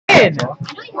did! I know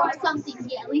you want something,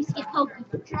 yeah, at least get pokey.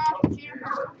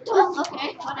 Oh,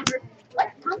 okay, whatever. What?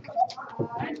 Pumpkin?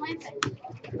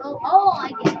 Oh, I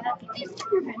get it.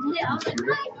 Yeah, I was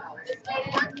like,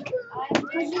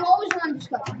 because you always want to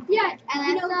discuss. Yeah, and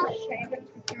then I love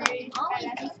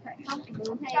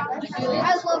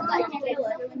that.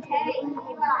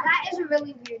 That is a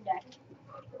really weird deck.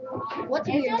 What's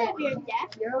a weird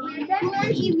deck? You're a weird deck? You're an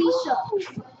Elisa.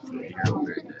 To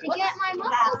get my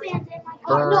muscle bands in my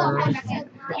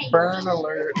Burn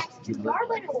alert.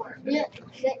 Yeah.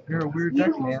 You're a weird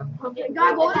deck, man.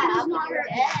 God, what is not your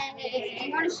deck?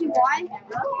 You want to see why?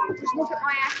 Just look at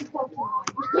my active Pokemon.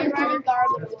 You're running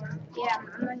Garbodor. Yeah,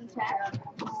 I'm running Tech.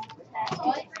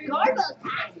 Garbodor.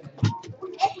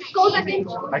 Go back in.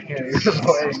 I can't even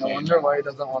play. No wonder why he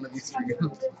doesn't want to be streamed.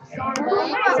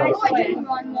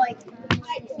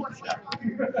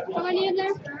 How many in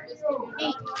there?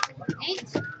 8.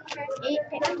 8? 8.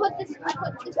 I put this deck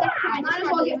I might as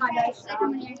well get my dice. How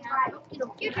many are now?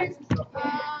 Your turn.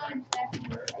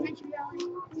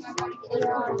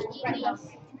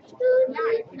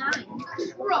 9.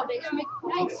 Rubbish.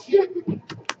 Nice.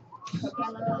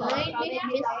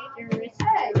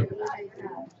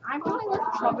 I'm only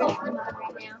looking for Pokemon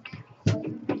right now.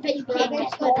 But you can't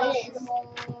guess what it is.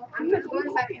 I'm just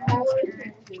going back and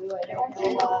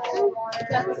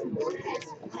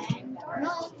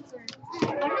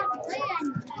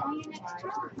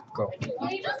Go.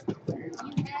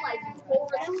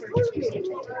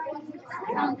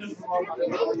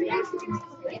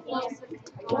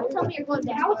 Tell me you're going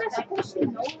down. How was I supposed to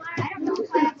know that? I don't know if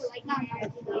I have like not.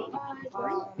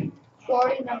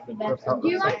 Do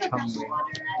you like the custom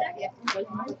water in that deck?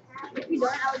 If you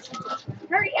don't, I would just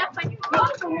hurry up on your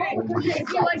phone. If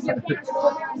you like your pants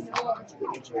water on the wall.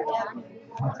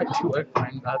 Why do I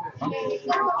find that funny?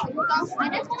 I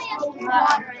definitely have some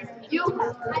water in you.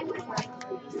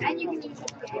 And you can use it.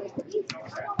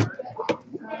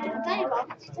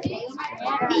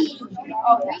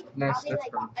 Nice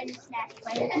difference.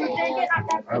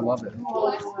 I love it.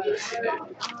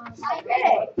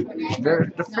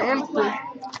 The fancy,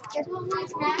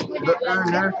 the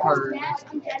earner card,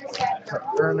 the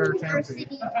earner fancy.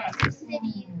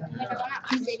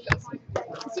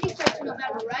 City starts in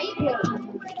November, right?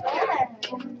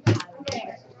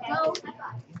 No,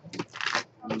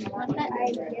 you want to.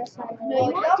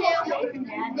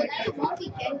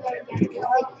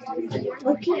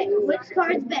 Okay, which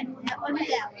card's better? That one or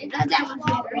that one? That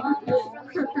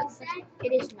one's better.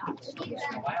 It is not.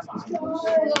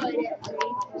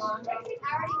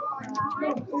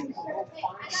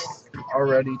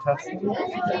 Already testing. You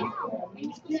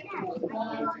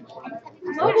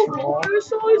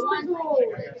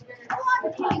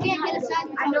can't get a size.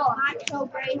 I know. I'm so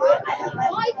brave.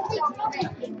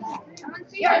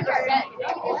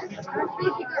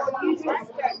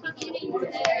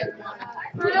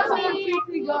 Who doesn't have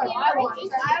free guard? I want.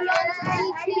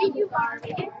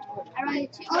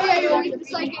 Oh yeah, you're like the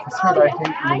psychic. That's what I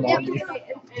hate in the lobby.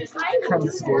 Kind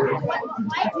of scary.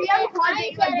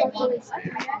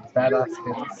 Badass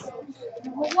kids.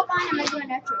 Well, what line am I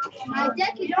going after? My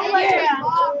deck is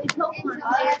Pokemon.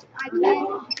 I can.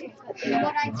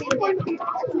 What I did, what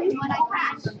I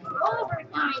catch.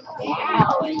 Overtime.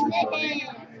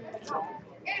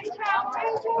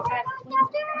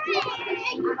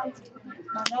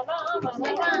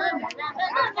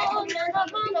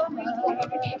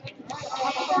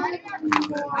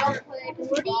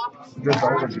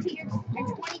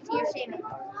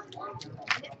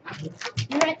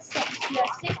 You're at 6. You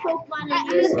have 6 Pokemon in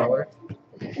your Seller.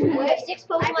 You have 6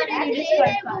 Pokemon in your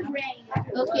discard pile.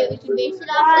 Okay, we can base it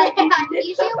off that.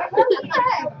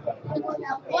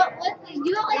 What do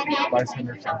you like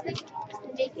bad something to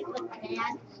make it look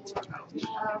bad?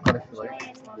 What I feel like.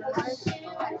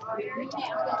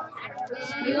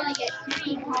 You only get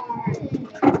 3.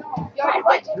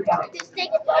 Just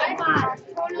take a Pokemon.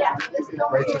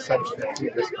 Rachel said 50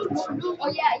 discounts. Oh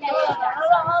yeah.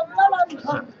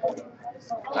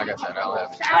 I got that. I'll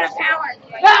have it. Shout of power.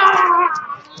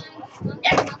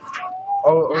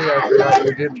 Oh yeah, I forgot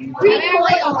you did leave that.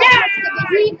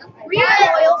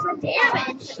 Recoil from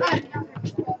damage.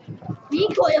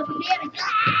 Recoil from damage.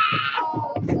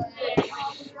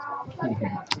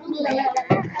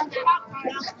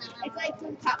 It's like the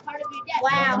top part of your deck.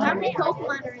 Wow, how many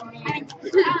Pokemon are in there?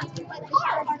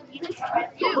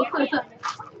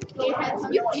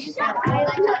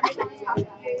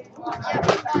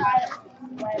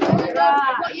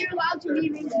 But you're allowed to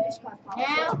rearrange the discard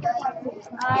pile. Now,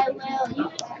 I will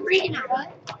use 3 now.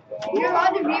 You're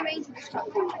allowed to rearrange the discard Top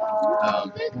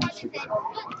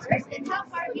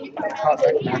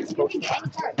deck max potion.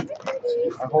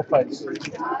 I hope I do.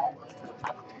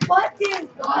 What is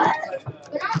what?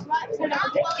 But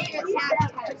not while you're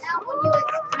attacking. But now when you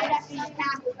right after you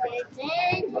attack with it,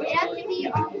 then it has to be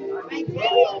right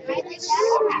there.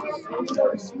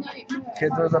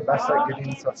 Kids are the best at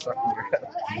getting stuff stuck in your head.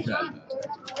 Get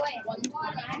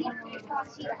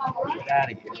out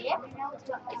of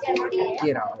here.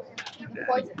 Get out.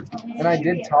 And I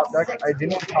did top deck. I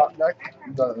didn't top deck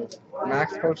the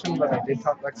max potion, but I did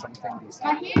top deck something My decent.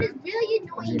 hand is really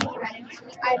annoying me right now.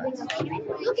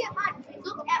 Look at my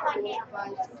hand.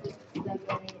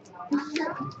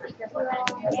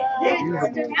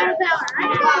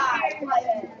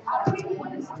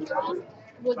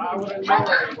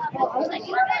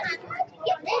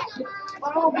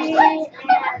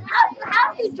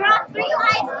 How do you draw 3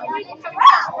 lines in a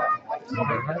row?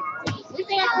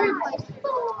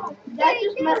 That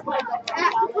just messed my up.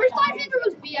 First time hitter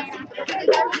was BS.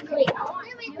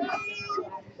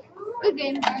 Good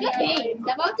game. Good game.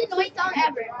 The most annoying song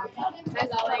ever. I'm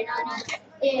going on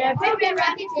in a favorite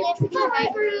rocket ship. Fly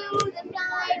through the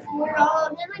sky. We're all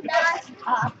gonna die.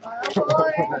 Hop on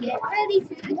board. Get ready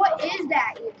to. What is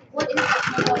that? What is that?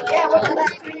 Yeah, what is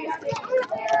that?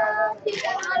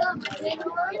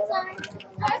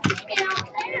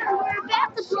 We're about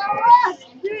to blow up.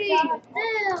 3, 2,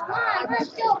 1, let's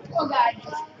go. Oh god.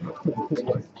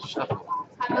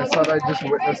 I thought I just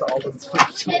witnessed all of the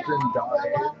children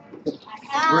die.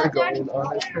 We're going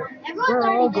on a trip. We're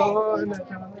all going to die.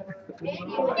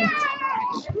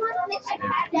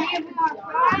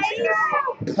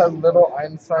 Has little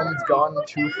Einstein's gone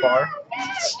too far?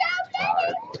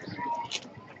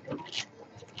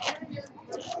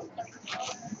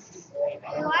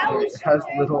 Has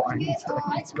little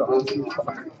Einstein's gone too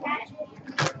far?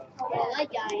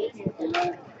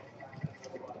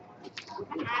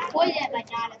 Poison but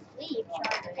not asleep.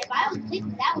 If I was asleep,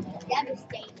 that would be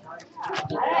devastating.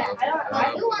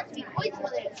 Who wants to be poisoned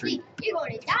while they're asleep? You're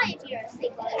going to die if you're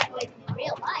asleep while they're poisoned in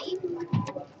real life.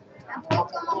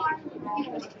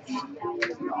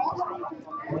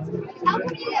 How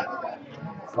can you get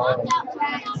knocked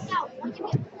out when you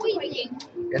get poisoned?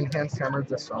 Enhanced hammer the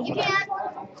You strong. can't.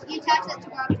 You touch it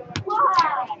tomorrow. Why?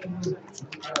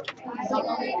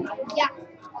 Yeah.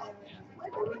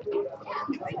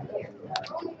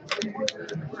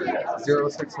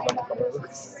 06 of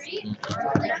colorless.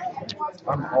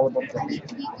 I'm all about that.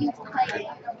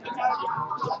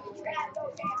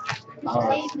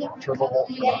 Turbo Volt.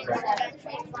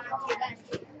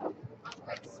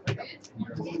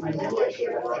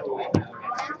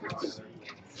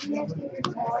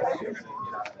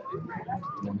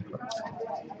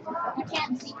 You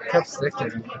can't see. Kept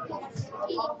sticking.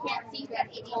 You can't see that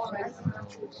idiot.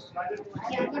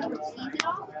 Yeah, I'm gonna seize it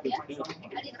all. Yeah.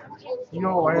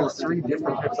 Yo, I have 3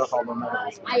 different types of hollow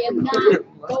metals. I am not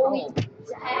going to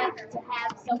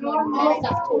have someone mess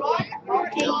up to win.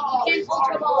 Okay, you can't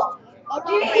ultra ball.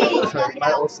 Sorry,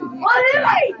 my OCD. What did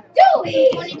I do?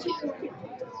 22.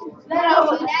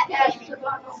 That yes.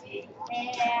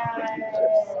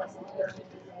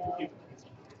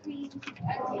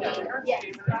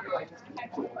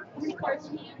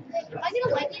 If I get a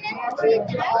lightning energy,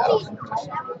 then I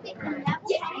will be.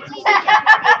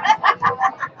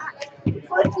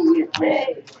 What do you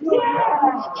think?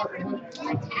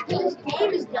 This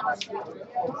game is done.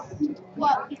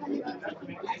 Well, because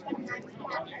it's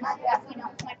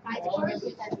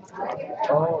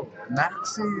Oh,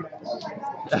 Maxi.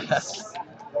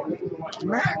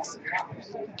 Max.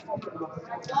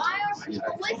 Why are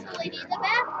people whistling in the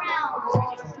background?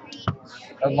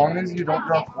 As long as you don't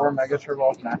draw 4 Mega Turbo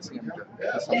off Maxi, I'm good.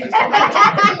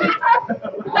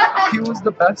 He was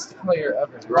the best player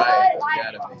ever. Right,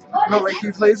 gotta be. No, like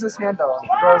he plays his hand out. He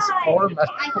draws 4 Mega.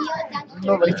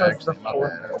 No, like that's the 4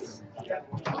 Mega.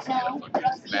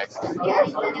 Max.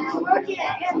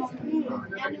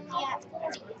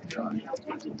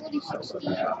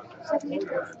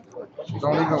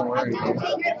 Don't even worry.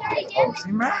 Oh,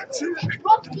 see Maxi.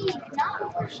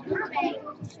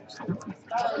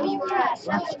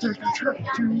 Let's take a trip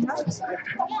to Maxi.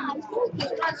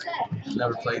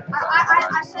 Never played.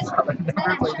 I've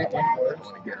never played it before.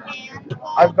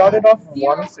 I've got it off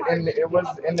once, and it was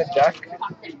in the deck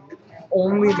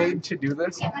only made to do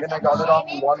this, and I got it off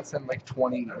once in like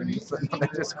 20 games, and then I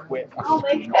just quit.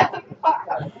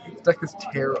 This deck is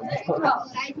terrible.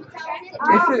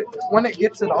 When it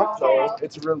gets it off though,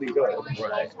 it's really good.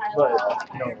 Right. But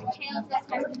no.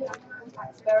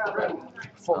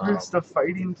 Forest of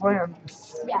Fighting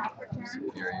Plants. Yeah.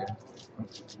 Superior.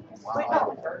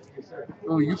 Wow.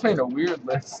 Oh, you playing a weird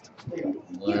list.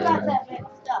 You got that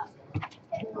mixed up.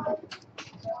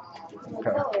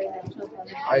 Okay.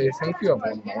 I think you have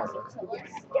one more.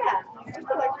 Yeah.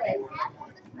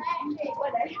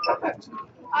 Whatever.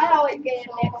 I always get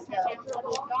it mixed up.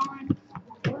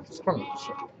 It's from the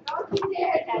show.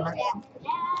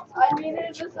 I mean,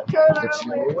 it's just a turn. It's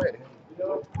you away.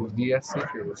 VS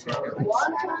Secrets.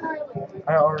 I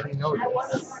already know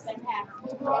this.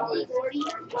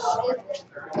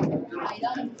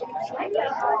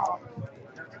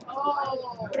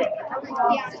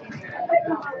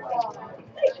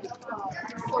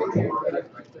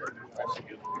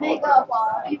 Makeup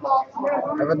people.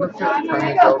 I've looked at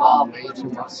trying to go way too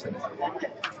much today.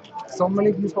 So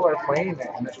many people are playing it,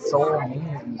 and it's so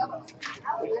mean.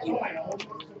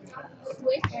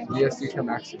 VS Secret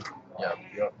Maxi. Yep.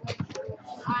 Yep.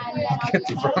 Get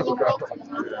the front row.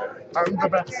 I'm the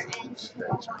best.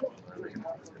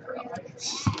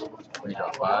 We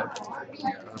got 5.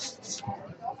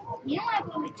 You don't have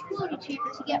to be too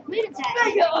cheaper to get rid of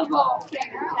that.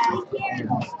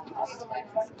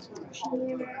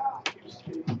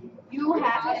 You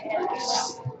have it.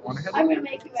 One ahead? I'm gonna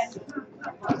make you ready.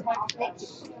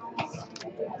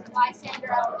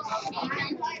 Lysander out of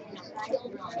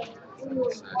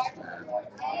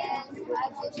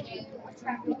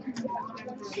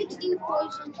 16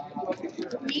 poison.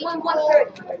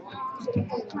 130.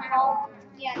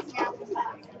 Yeah, it's now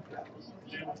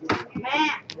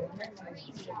man.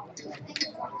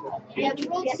 Yeah,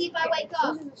 we'll see if I wake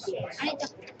up.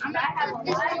 I'm not having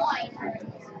this one.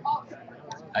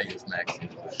 I use Max.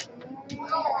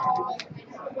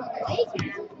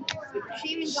 She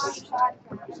even got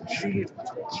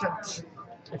shot.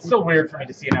 It's still weird for me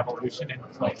to see an evolution and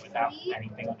play without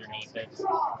anything underneath it.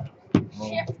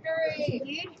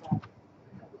 Shiftery.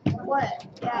 What?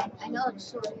 Yeah, I know it's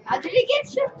sort of. How did it get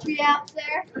shiftery out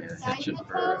there? Yeah, Sign the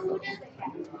code.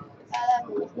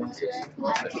 Let's see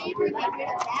if we get rid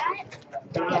of that.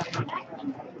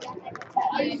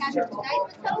 Oh, you have to sign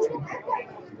the code?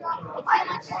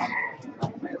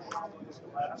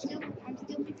 I'm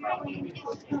still figuring out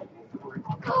what to do.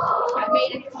 I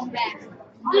made it come back.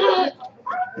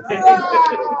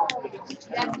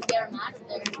 That's their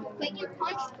monster. But you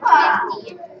punched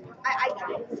 50. I got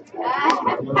it.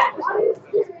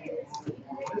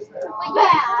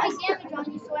 I damage on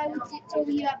you, so I would sit till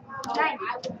you have 9.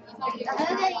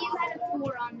 Other than you had a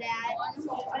 4 on that.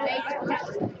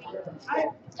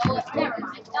 Never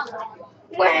mind.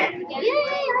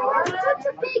 Yay! That's a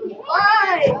big hit.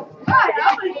 Why? God, I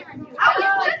was sitting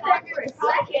there for a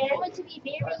second. Going to be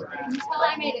very until I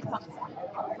made it come back.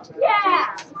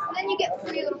 Yeah. Then you get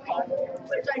 3 little things,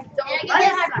 which I don't. And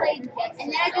then I played this, and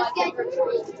then I just get.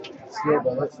 Still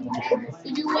bullets.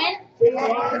 Did you win? And then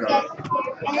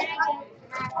I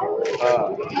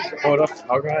Hold up.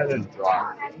 I'll go ahead and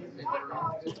draw.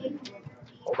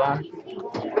 Hold on.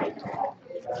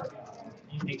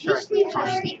 You make sure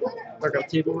what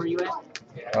table were you at?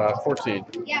 14.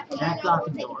 Yeah, Jack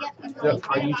Dockendorf. Yep.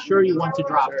 Are you sure you want to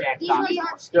drop Jack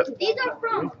Dockendorf? These are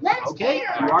from last Okay,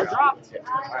 year. you are dropped.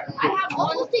 I have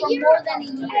one for more than a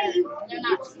year. They're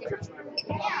not stickers.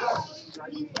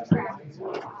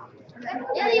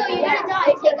 Yeah, Leo, you gotta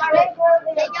die. Take out a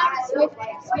Swift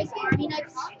Army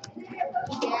Knights. And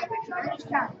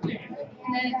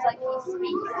then it's like he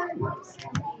speaks.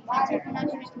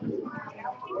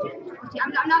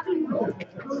 I'm not doing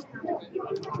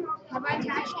have I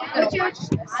attached it? What's yours?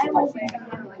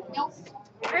 Nope.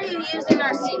 Are you using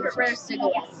our secret rare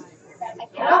cigarettes?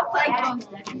 I don't like them.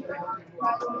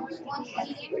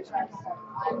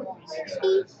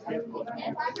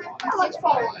 Let's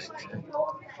follow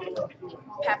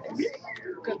Pappas.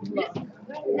 Good luck.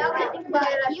 Now I think about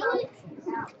it,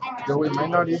 Though we might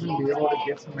not even be able to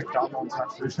get to McDonald's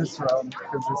after this round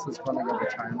because this is running out of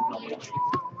time.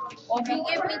 Well, if you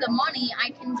give me the money, I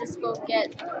can just go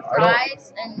get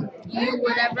fries and you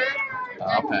whatever. And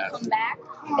I can come back.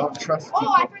 I don't trust oh, you.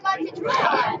 I forgot to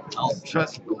try. I'll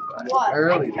trust you. What? I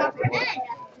really don't.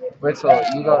 Wait, so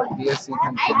you got DSC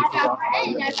can I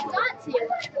finish it off? forgot to.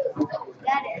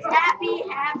 That is happy.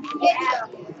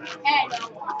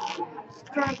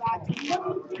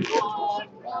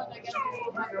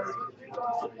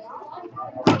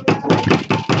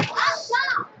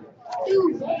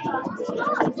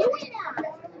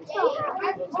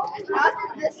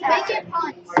 Make it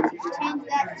punch. Change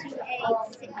that to a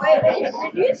 6.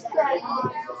 Wait, you said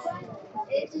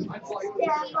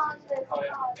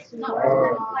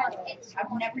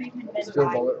I've never even been Still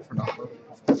bullet for nothing.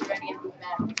 to any of the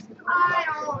battles. I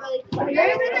don't really care. You're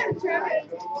even in Germany.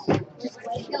 Just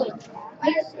kill it. I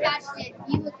just attached it.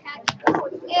 You attached it.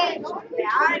 Yeah,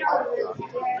 I don't really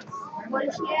care. What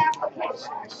is your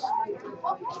application?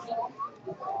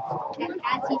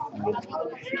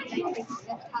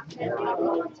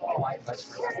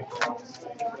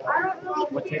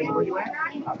 What table were you at?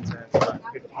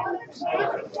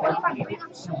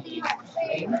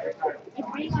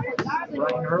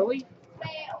 Brian Early?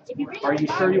 Are you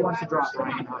sure you want to drop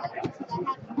Brian Hopkins?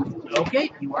 Okay,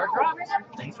 you are dropped.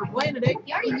 Thanks for playing today.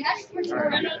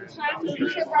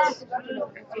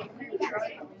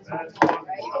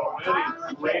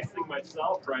 I'm racing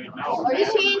myself right now. Are you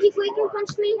saying he can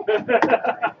punch me? Yeah,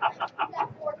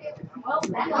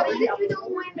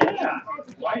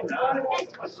 why not? If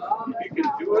you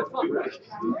can do it, do it.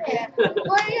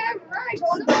 Well, yeah, right.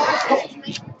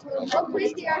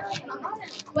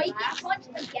 Wait, you punch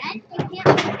again? You can't do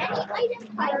any item.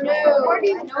 I know. Where do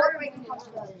you know where we can punch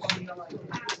those?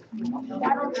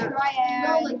 Try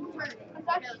it.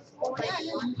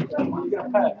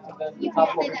 You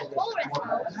can't say that tolerance.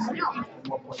 No.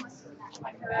 I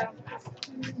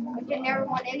can never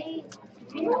want any.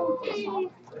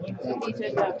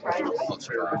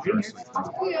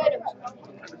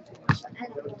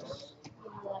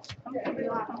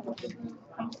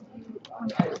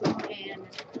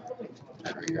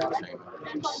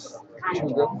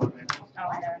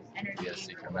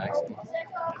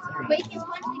 Wait, you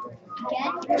punch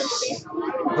again?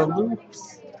 The loops.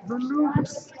 The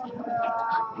loops.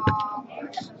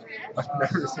 I've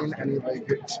never seen anybody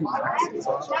get 2 maxes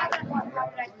on.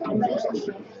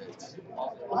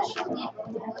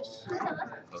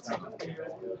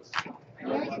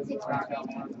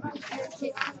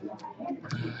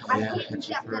 Yeah, it's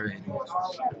for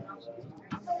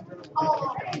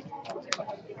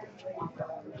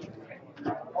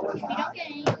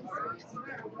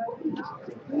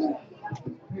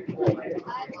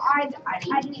I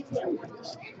need to.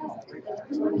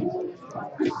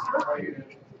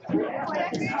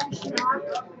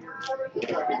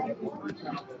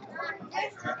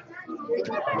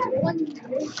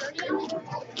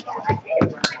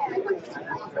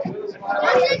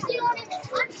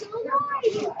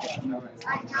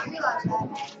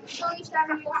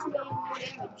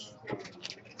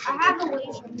 I have the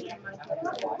wager here.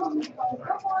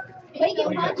 Wait, you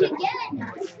punch again. You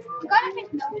gotta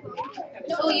pick no.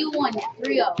 So you won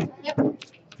 3-0. Yep.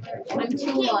 I'm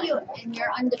 2-1, and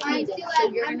you're undefeated. So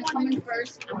you're gonna come in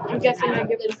first. I'm guessing I'm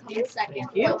gonna come in second.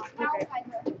 you. I'm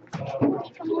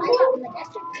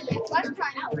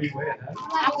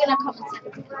gonna come in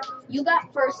second. You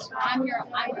got first. I'm your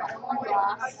one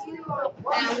loss, and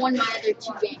I won my other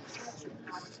 2 games.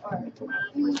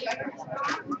 You're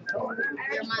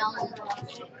my only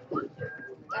loss.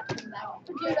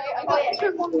 Dude, I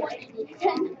got one more.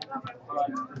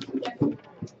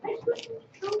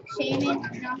 Shaman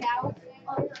knocked out.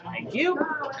 Thank you.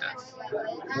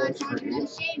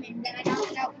 Shaman, then I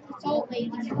knocked out with the Soul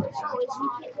Lady. I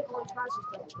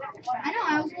know, I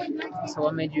was really good. So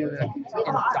what made you in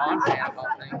Donphan of all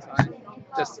things?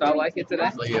 Just felt like it today?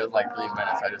 Like, it was like 3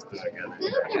 minutes. I just threw it together.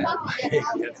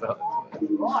 It's up.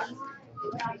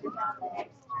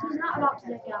 He's not about to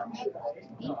take out.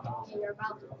 You're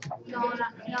about to. No,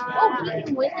 Oh, he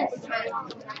can win this time.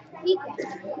 He can.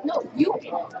 No, you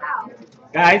can. Ow.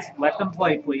 Guys, let them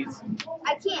play, please.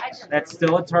 I can't. That's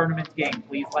still a tournament game.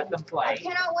 Please let them I play.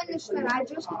 cannot win this turn. I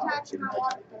just attached my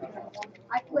water.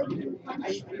 I played. I'm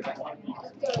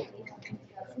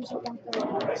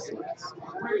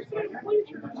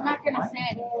not gonna say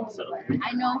anything.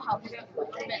 I know how to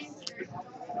miss.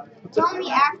 Tell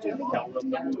me after the game.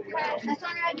 That's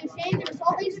not what you're saying. There's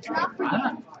all these not for you.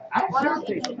 I know.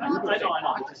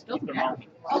 Just still throw me.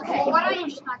 Okay, why don't you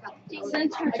just knock out the team?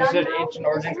 Since you're You said Ancient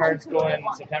Origin cards go in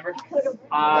September?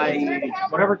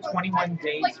 Whatever 21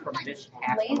 days from this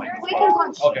past We Wednesday. can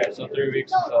punch. Okay, so 3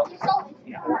 weeks until.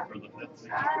 Yeah.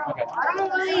 Okay. I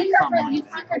don't really. you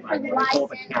figured for the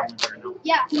Lysander.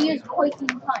 Yeah, he used Poison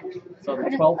Punch. So the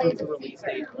 12th is the release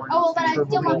date. Oh, but I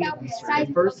still knock out the The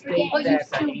side. first date Oh, you that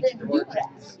still Ancient didn't do Origin. that.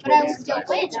 But I would still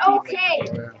win. Okay.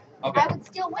 I would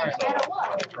still win no matter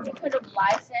what. You could have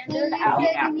Lysandered out.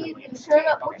 You should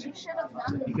have. What you should have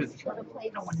done is you should have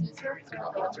played Caesar for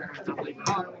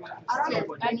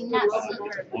I mean, not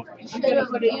Caesar. You should have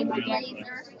used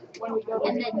Blazer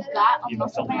and then got a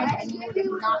muscle band and you would have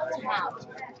knocked him out.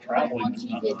 And once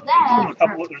you did that,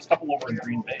 There's a couple over in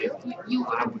Green Bay. you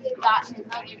would have gotten his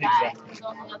other guy. His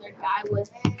only other guy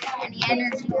was any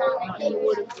energy on it, and you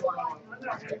would have won.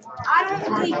 I don't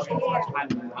really care.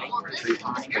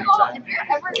 Well, if you're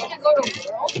ever gonna go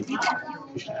to Worlds, you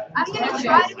I'm gonna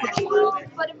try to get a little,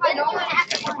 but if I don't,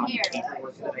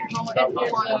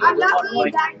 I'm not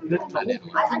really that.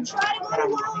 I try to go to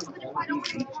Worlds, but if I don't,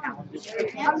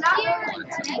 I'm not really.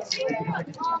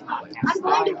 I'm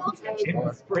going to go to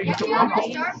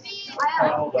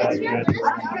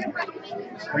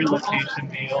Relocation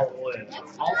meal with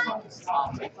Also,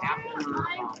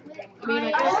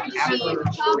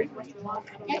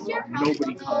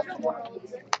 nobody calls it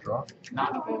Draw.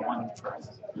 not one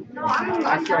person.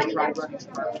 After I tried running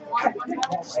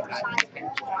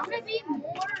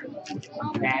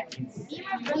that is so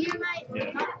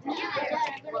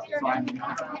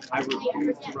I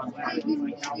refuse to run that.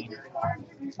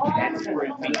 That's where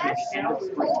it makes the end of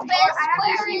spring.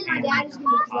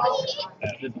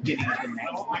 The beginning of the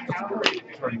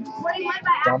next spring.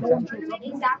 Donphan.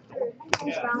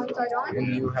 Yeah.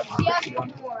 And you have He has 51.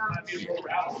 one more round. It's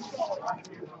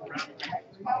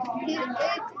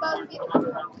about to get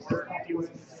buggers.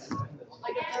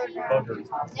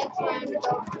 next round.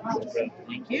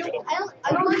 Thank you. I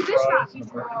don't want this round.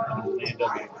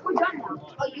 We're done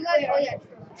now. Oh, you guys, oh yeah.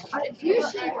 You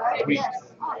should.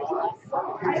 Yes. Are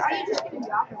you just gonna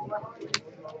drop it?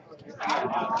 I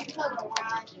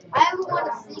haven't won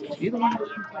a single. Either one.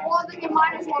 Well, then you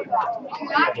might as well drop.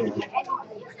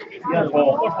 Yeah,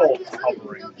 well, they're both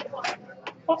covering.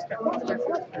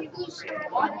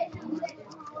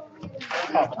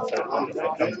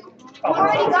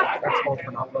 Already got That's all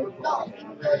for now.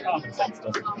 Common sense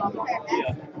doesn't come up.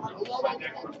 Yeah.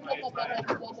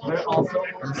 They're also.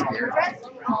 I'm scared.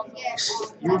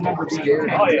 You remember being Scared.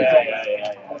 Oh,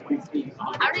 yeah.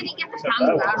 How did he get the Except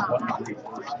pound that ground was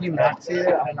on? He maxed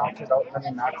it, I knocked it out, then he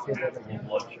maxed it again.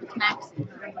 Max?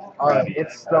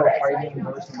 It's the fighting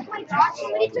version.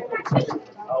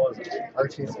 How was it?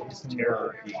 Archie's Ace and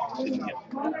Terror.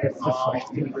 It's the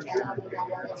fighting version.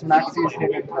 It's Maxie's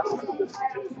hidden testament.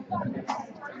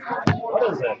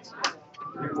 What is it?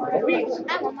 Okay,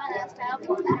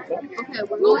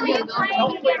 we're going to go.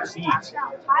 Eat.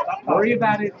 Worry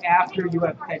about it after you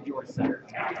have fed yourself.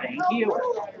 Thank you.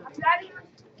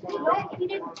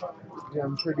 Yeah,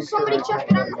 I'm pretty Somebody sure.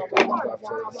 check it out.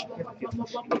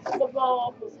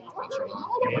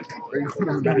 Are you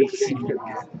gonna max it?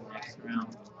 Next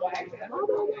round.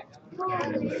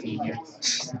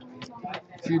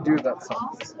 If you do, that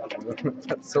sucks.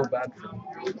 That's so bad for me.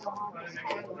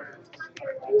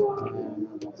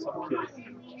 Somebody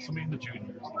in the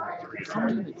juniors.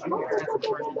 Somebody in the junior hasn't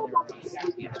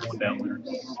turned in There's one down there.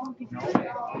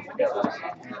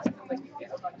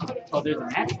 Oh, there's a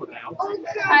match with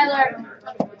that. Tyler.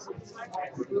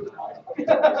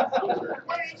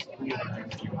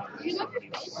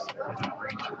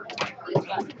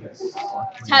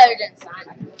 Tyler didn't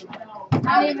sign.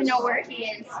 I don't even know where he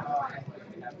is.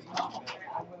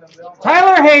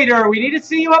 Tyler Hayter, we need to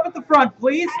see you up at the front,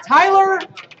 please. Tyler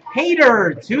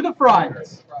Hayter to the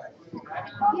front.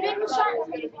 You didn't sign.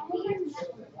 You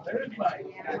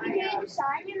didn't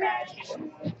sign your match.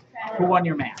 Who won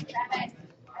your match?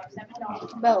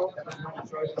 Bo.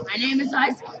 My name is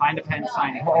Isaac. Find a pen,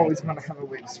 sign it. I'm always gonna have a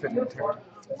way to spin the turn.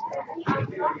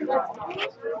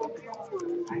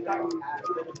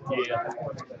 Yeah.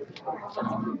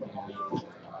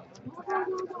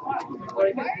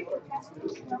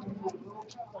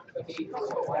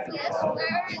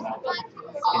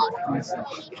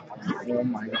 Oh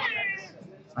my god.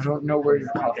 I don't know where your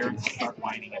coffee is. Start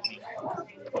whining at me.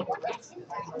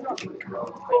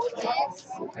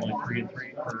 Only 3 and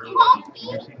 3 for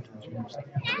junior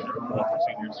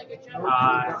seniors.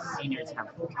 Seniors have.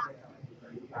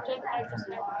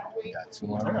 That's I'm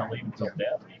one. not leaving until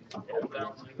dad leaves.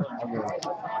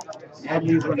 Dad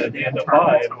leaves when At the the end of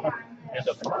tournament. 5. End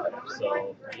of 5.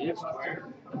 So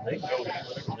they can go do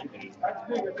whatever they do.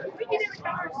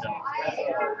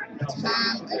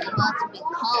 Tom is about to be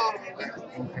called.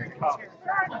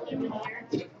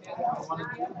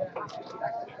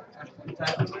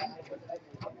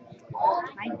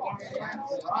 My dad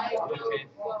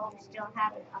still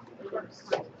haven't updated.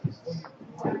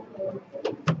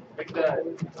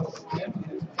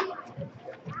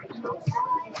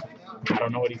 I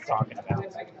don't know what he's talking about.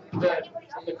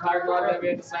 The card lock that we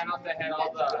had to sign off that had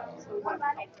all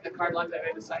the card lock that we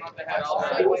had to sign off that had all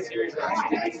the series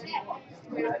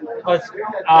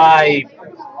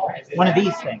One of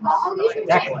these things.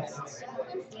 Deck lists.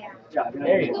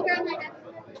 There you go.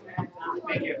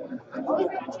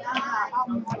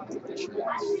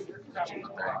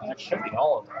 That should be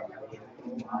all of them.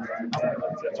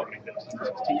 That's what we did.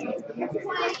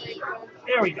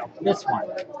 There we go. This one.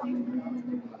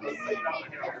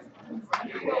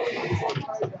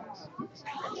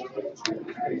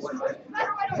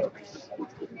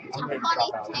 The funny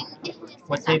thing is,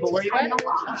 What table were you at?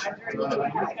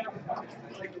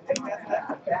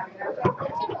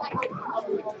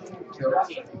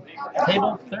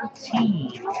 Table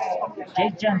 13.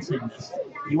 Jake Jensen,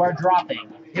 you are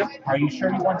dropping. Yep. Are you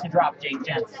sure you want to drop Jake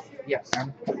Jensen? Yes.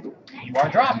 You are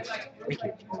dropped. Thank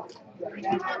you.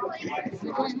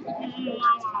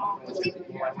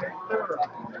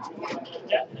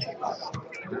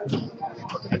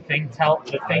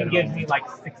 The thing gives me like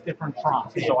 6 different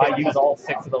prompts, so I use all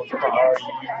 6 of those prompts.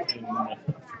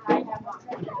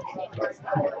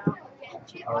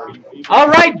 All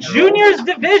right, Juniors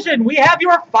Division, we have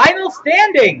your final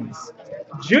standings.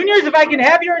 Juniors, if I can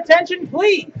have your attention,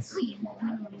 please.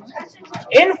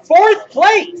 In 4th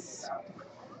place,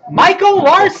 Michael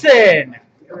Larson.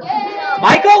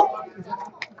 Michael,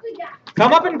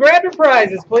 come up and grab your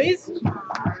prizes, please.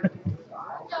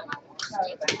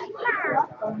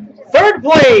 3rd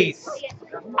place,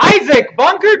 Isaac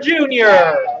Bunker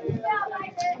Jr.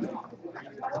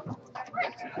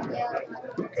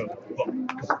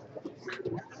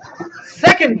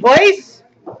 2nd place,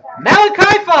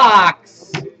 Malachi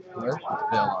Fox.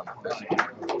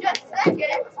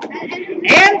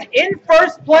 And in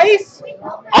 1st place,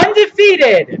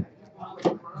 undefeated,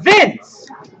 Vince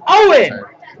Owen.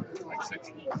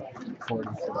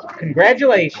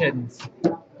 Congratulations.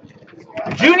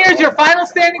 Juniors, your final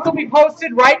standings will be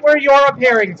posted right where your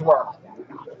appearings were.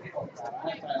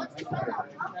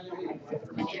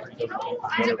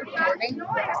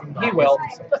 He will.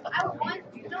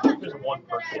 There's one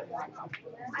person.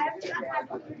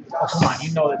 Oh, come on,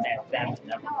 you know that's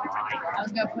never lie. I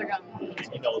was gonna put it on.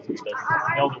 He knows who does.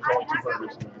 He knows there's only 2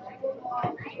 burgers in there.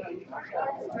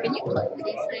 Can you play with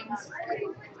these things?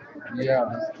 Yeah.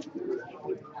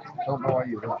 Don't know why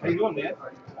you don't. How you doing, man?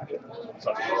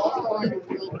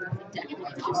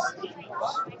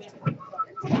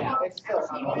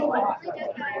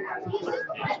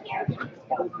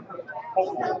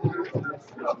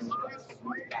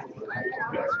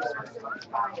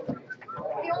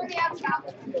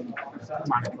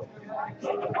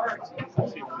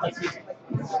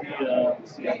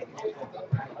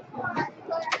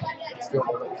 Still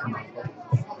hold it. Come on.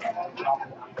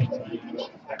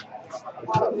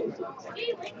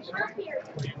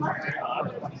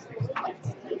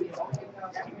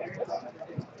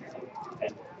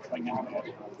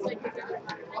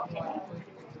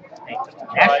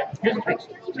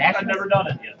 I've never done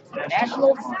it yet.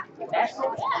 Nationals.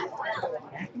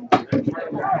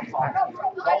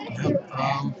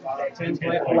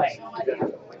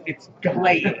 It's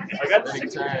delayed. I got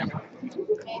 6.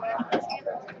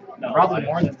 Probably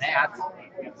more than that.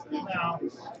 No.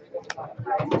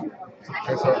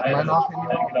 Okay, so am I knocking you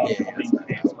off?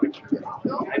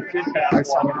 I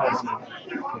saw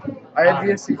I had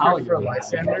the secret for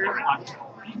Lysander,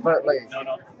 but like,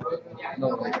 no,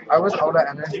 like, I was out of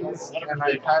energies, and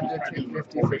I had to take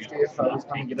 50-50 if I was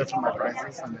going to get it from my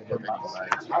prizes, and I didn't.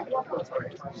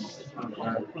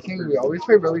 King, we always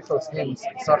play really close games.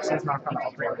 Sucks he's not going to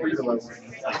operate at your level.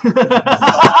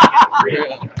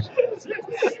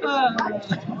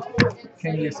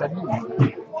 King, you said you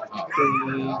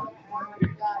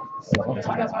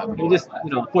You just,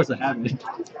 of course I haven't.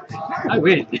 I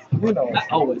win. You know. I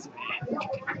always win.